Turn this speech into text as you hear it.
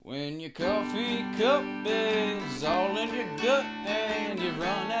When your coffee cup is all in your gut and you've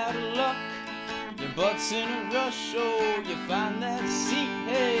run out of luck, your butt's in a rush, oh, you find that seat,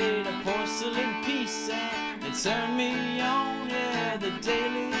 hey, the porcelain piece, and it turned me on, yeah, the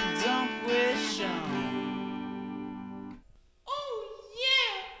Daily Dump with Sean. Oh,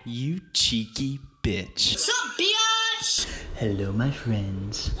 yeah! You cheeky bitch. What's up, biatch? Hello, my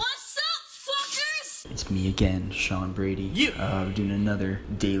friends. What's up, fuckers? It's me again, Sean Brady. We're doing another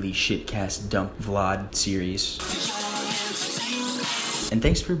daily shitcast dump vlog series. And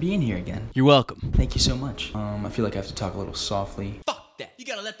thanks for being here again. You're welcome. Thank you so much. I feel like I have to talk a little softly. Fuck that. You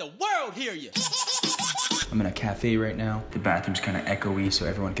gotta let the world hear you. I'm in a cafe right now. The bathroom's kind of echoey, so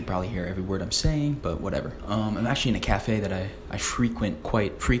everyone could probably hear every word I'm saying, but whatever. I'm actually in a cafe that I frequent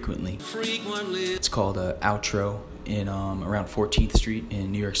quite frequently. It's called Outro in around 14th Street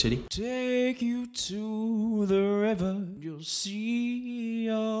in New York City. Take you to the river, you'll see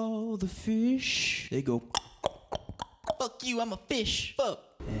all the fish. They go, fuck you, I'm a fish, fuck.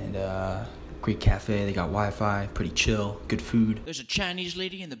 And great cafe, they got Wi-Fi, pretty chill, good food. There's a Chinese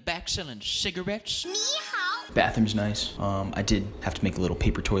lady in the back selling cigarettes. Bathroom's nice. I did have to make a little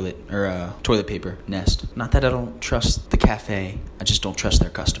paper toilet, or toilet paper nest. Not that I don't trust the cafe, I just don't trust their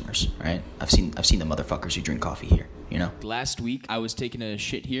customers, right? I've seen the motherfuckers who drink coffee here, you know? Last week, I was taking a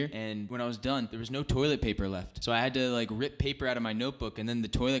shit here, and when I was done, there was no toilet paper left. So I had to, rip paper out of my notebook, and then the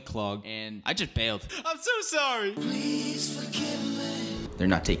toilet clogged, and I just bailed. I'm so sorry. Please forgive me. They're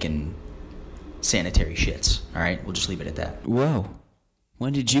not taking sanitary shits, alright? We'll just leave it at that. Whoa.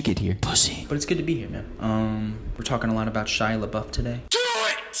 When did you get here? Pussy. But it's good to be here, man. We're talking a lot about Shia LaBeouf today. Do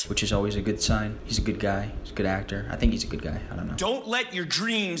it! Which is always a good sign. He's a good guy. He's a good actor. I think he's a good guy. I don't know. Don't let your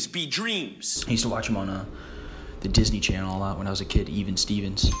dreams be dreams. I used to watch him on the Disney Channel a lot when I was a kid. Even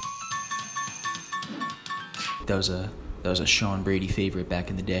Stevens. That was a Sean Brady favorite back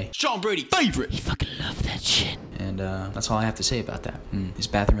in the day. Sean Brady favorite. He fucking loved that shit. And that's all I have to say about that. His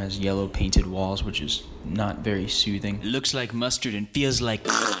bathroom has yellow painted walls, which is not very soothing. It looks like mustard and feels like...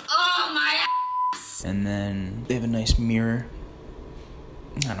 Oh, my ass! And then they have a nice mirror.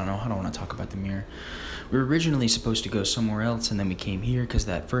 I don't know. I don't want to talk about the mirror. We were originally supposed to go somewhere else, and then we came here because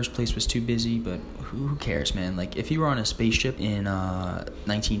that first place was too busy, but who cares, man? Like, if you were on a spaceship in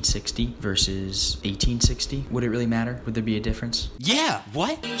 1960 versus 1860, would it really matter? Would there be a difference? Yeah,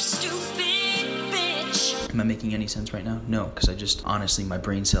 what? You stupid bitch! Am I making any sense right now? No, because I just, honestly, my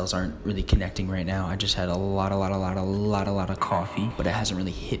brain cells aren't really connecting right now. I just had a lot of coffee, but it hasn't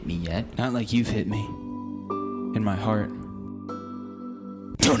really hit me yet. Not like you've hit me. In my heart.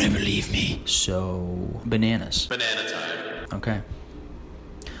 Don't ever leave me. So, bananas. Banana time. Okay.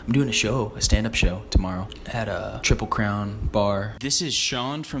 I'm doing a stand-up show tomorrow at a Triple Crown bar. This is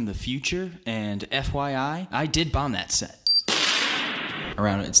Sean from the future, and FYI, I did bomb that set.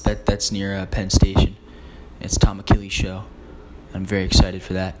 That's near Penn Station. It's Tom Achilles' show. I'm very excited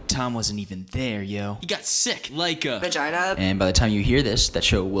for that. Tom wasn't even there, yo. He got sick, like a... Vagina. And by the time you hear this, that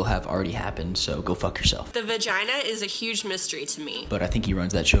show will have already happened, so go fuck yourself. The vagina is a huge mystery to me. But I think he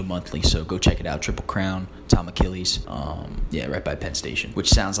runs that show monthly, so go check it out. Triple Crown, Tom Achilles. Yeah, right by Penn Station. Which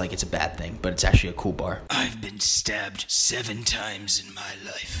sounds like it's a bad thing, but it's actually a cool bar. I've been stabbed 7 times in my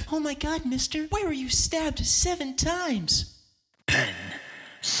life. Oh my god, mister. Why were you stabbed 7 times? Penn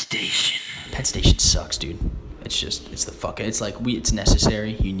Station. Penn Station sucks, dude. It's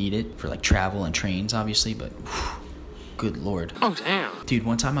necessary. You need it for travel and trains, obviously, but good lord. Oh, damn. Dude,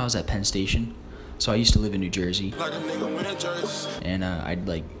 one time I was at Penn Station. So I used to live in New Jersey. And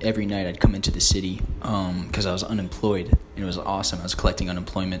every night I'd come into the city because I was unemployed. And it was awesome. I was collecting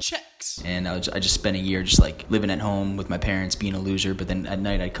unemployment Checks. And I just spent a year just living at home with my parents, being a loser. But then at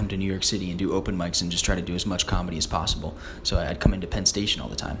night I'd come to New York City and do open mics and just try to do as much comedy as possible. So I'd come into Penn Station all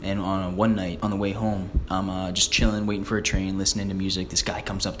the time. And on one night on the way home, I'm just chilling, waiting for a train, listening to music. This guy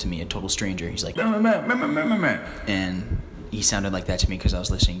comes up to me, a total stranger. He's like, and he sounded like that to me because I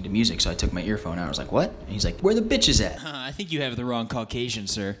was listening to music, so I took my earphone out. I was like, what? And he's like, where the bitches at? I think you have the wrong Caucasian,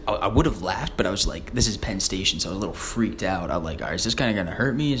 sir. I would have laughed, but I was like, this is Penn Station, so I was a little freaked out. I was like, all right, is this guy gonna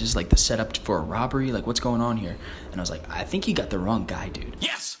hurt me? Is this the setup for a robbery? What's going on here? And I was like, I think you got the wrong guy, dude.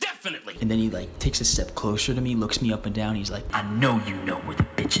 Yes, definitely. And then he takes a step closer to me, looks me up and down. He's like, I know you know where the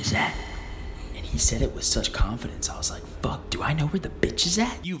bitch is at. He said it with such confidence. I was like, fuck, do I know where the bitch is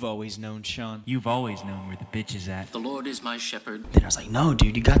at? You've always known, Sean. You've always known where the bitch is at. The Lord is my shepherd. Then I was like, no,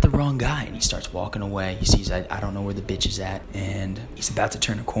 dude, you got the wrong guy. And he starts walking away. He sees I don't know where the bitch is at. And he's about to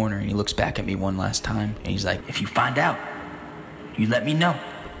turn a corner, and he looks back at me one last time. And he's like, if you find out, you let me know.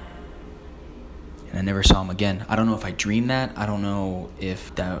 And I never saw him again. I don't know if I dreamed that. I don't know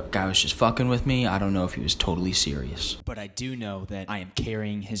if that guy was just fucking with me. I don't know if he was totally serious. But I do know that I am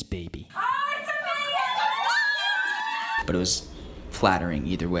carrying his baby. But it was flattering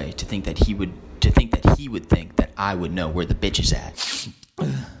either way to think that he would think that I would know where the bitch is at.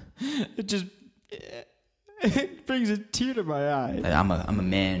 It brings a tear to my eye. I'm a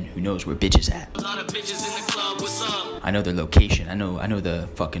man who knows where bitch is at. A lot of bitches in the club, what's up? I know their location. I know the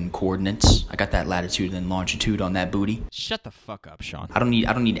fucking coordinates. I got that latitude and longitude on that booty. Shut the fuck up, Sean. I don't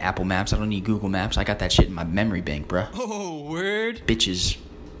need Apple Maps. I don't need Google Maps. I got that shit in my memory bank, bruh. Oh, word. Bitches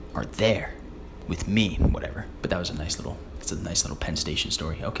are there with me, whatever. But that was a nice little Penn Station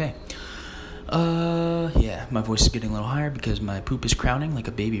story. Okay. Yeah, my voice is getting a little higher because my poop is crowning like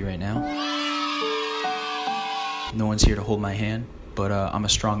a baby right now. No one's here to hold my hand, but I'm a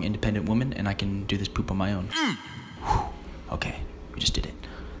strong, independent woman, and I can do this poop on my own. Okay, we just did it.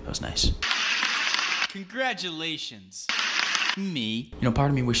 That was nice. Congratulations. Me. You know, part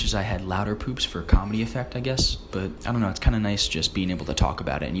of me wishes I had louder poops for comedy effect, I guess. But I don't know, it's kind of nice just being able to talk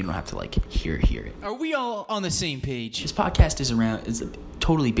about it, and you don't have to, like, hear it. Are we all on the same page? This podcast is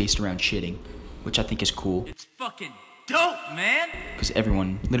totally based around shitting, which I think is cool. It's fucking dope, man. Because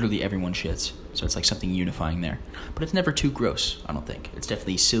literally everyone shits. So it's like something unifying there. But it's never too gross, I don't think. It's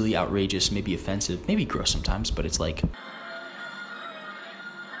definitely silly, outrageous, maybe offensive, maybe gross sometimes, but it's like...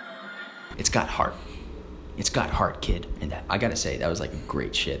 It's got heart. It's got heart, kid. And I gotta say, that was like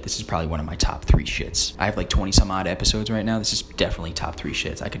great shit. This is probably one of my top 3 shits. I have like 20 some odd episodes right now. This is definitely top 3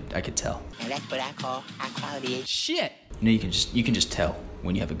 shits. I could tell. And that's what I call high quality. Shit. You know, you can just tell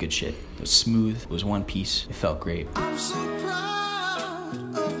when you have a good shit. It was smooth. It was one piece. It felt great. I'm so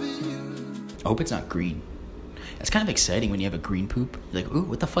proud of you. I hope it's not green. It's kind of exciting when you have a green poop. You're like, ooh,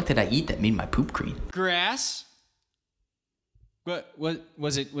 what the fuck did I eat that made my poop green? Grass? What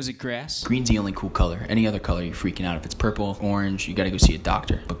was it grass? Green's the only cool color. Any other color, you're freaking out. If it's purple, orange, you gotta go see a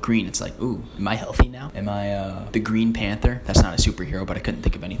doctor. But green, it's like, ooh, am I healthy now? Am I, the Green Panther? That's not a superhero, but I couldn't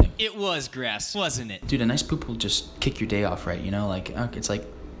think of anything. It was grass, wasn't it? Dude, a nice poop will just kick your day off right, you know? Like, it's like,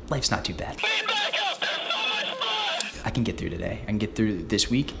 life's not too bad. I can get through today. I can get through this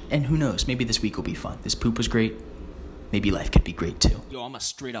week, and who knows, maybe this week will be fun. This poop was great. Maybe life could be great, too. Yo, I'm a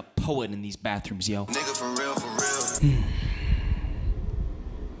straight up poet in these bathrooms, yo. Nigga, for real.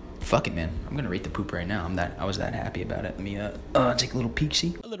 Fuck it, man. I'm gonna rate the poop right now. I was that happy about it. Let me take a little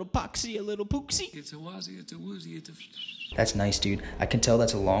peek-see. A little poxy, a little pooksy. It's a wazzy, it's a woozy, it's a... That's nice, dude. I can tell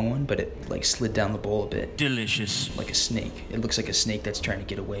that's a long one, but it like slid down the bowl a bit. Delicious. Like a snake. It looks like a snake that's trying to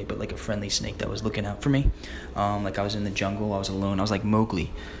get away, but like a friendly snake that was looking out for me. Like I was in the jungle, I was alone. I was like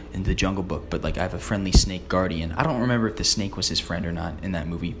Mowgli in the Jungle Book, but like I have a friendly snake guardian. I don't remember if the snake was his friend or not in that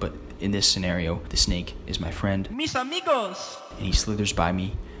movie, but in this scenario, the snake is my friend. Mis amigos. And he slithers by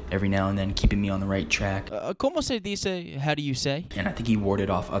me every now and then, keeping me on the right track. ¿Cómo se dice? How do you say? And I think he warded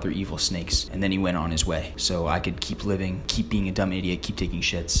off other evil snakes, and then he went on his way. So I could keep living, keep being a dumb idiot, keep taking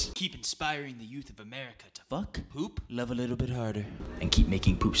shits, Keep inspiring the youth of America to fuck, poop, love a little bit harder. and keep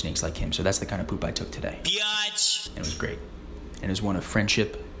making poop snakes like him. So that's the kind of poop I took today. Biatch. And it was great. And it was one of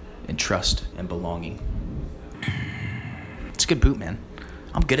friendship and trust and belonging. It's a good poop, man.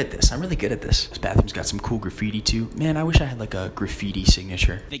 I'm good at this. I'm really good at this. This bathroom's got some cool graffiti, too. Man, I wish I had, like, a graffiti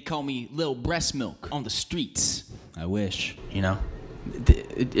signature. They call me Lil Breast Milk on the streets. I wish. You know?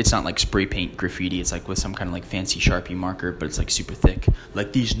 It's not like spray paint graffiti. It's, like, with some kind of, like, fancy Sharpie marker, but it's, like, super thick.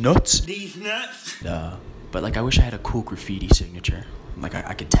 Like, these nuts. These nuts. But, like, I wish I had a cool graffiti signature. Like,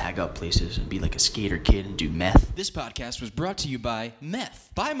 I could tag up places and be, like, a skater kid and do meth. This podcast was brought to you by meth.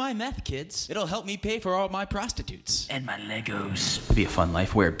 Buy my meth, kids. It'll help me pay for all my prostitutes. And my Legos. It'd be a fun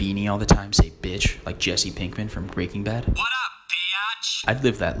life. Wear a beanie all the time. Say bitch. Like Jesse Pinkman from Breaking Bad. What up, biatch? I'd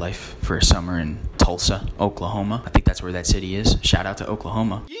live that life for a summer in Tulsa, Oklahoma. I think that's where that city is. Shout out to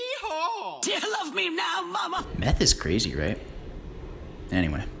Oklahoma. Yeehaw! Do you love me now, mama? Meth is crazy, right?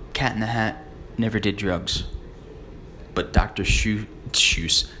 Anyway, Cat in the Hat never did drugs. But Dr.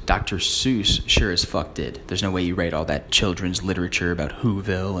 Seuss sure as fuck did. There's no way you write all that children's literature about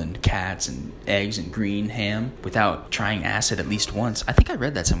Whoville and cats and eggs and green ham without trying acid at least once. I think I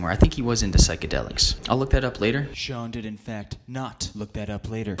read that somewhere. I think he was into psychedelics. I'll look that up later. Sean did, in fact, not look that up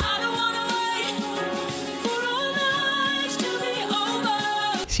later. I don't wanna wait for all nights to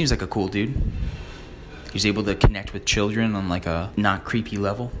be over. Seems like a cool dude. He's able to connect with children on like a not creepy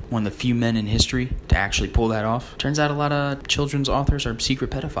level. One of the few men in history to actually pull that off. Turns out a lot of children's authors are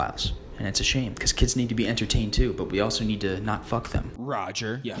secret pedophiles. And it's a shame, because kids need to be entertained too, but we also need to not fuck them.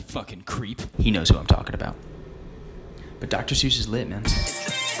 Roger, you fucking creep. He knows who I'm talking about. But Dr. Seuss is lit, man.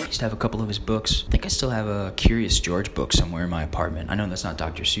 I used to have a couple of his books. I think I still have a Curious George book somewhere in my apartment. I know that's not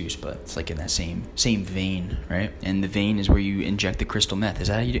Dr. Seuss, but it's like in that same vein, right? And the vein is where you inject the crystal meth. Is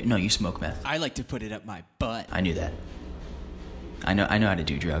that how you do? No, you smoke meth. I like to put it up my butt. I knew that. I know how to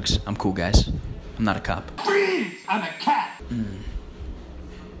do drugs. I'm cool, guys. I'm not a cop. Freeze! I'm a cat.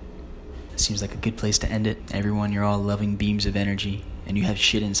 Seems like a good place to end it. Everyone, you're all loving beams of energy, and you have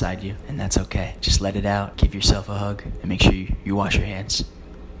shit inside you, and that's okay. Just let it out, give yourself a hug, and make sure you wash your hands.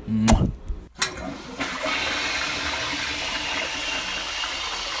 Mwah.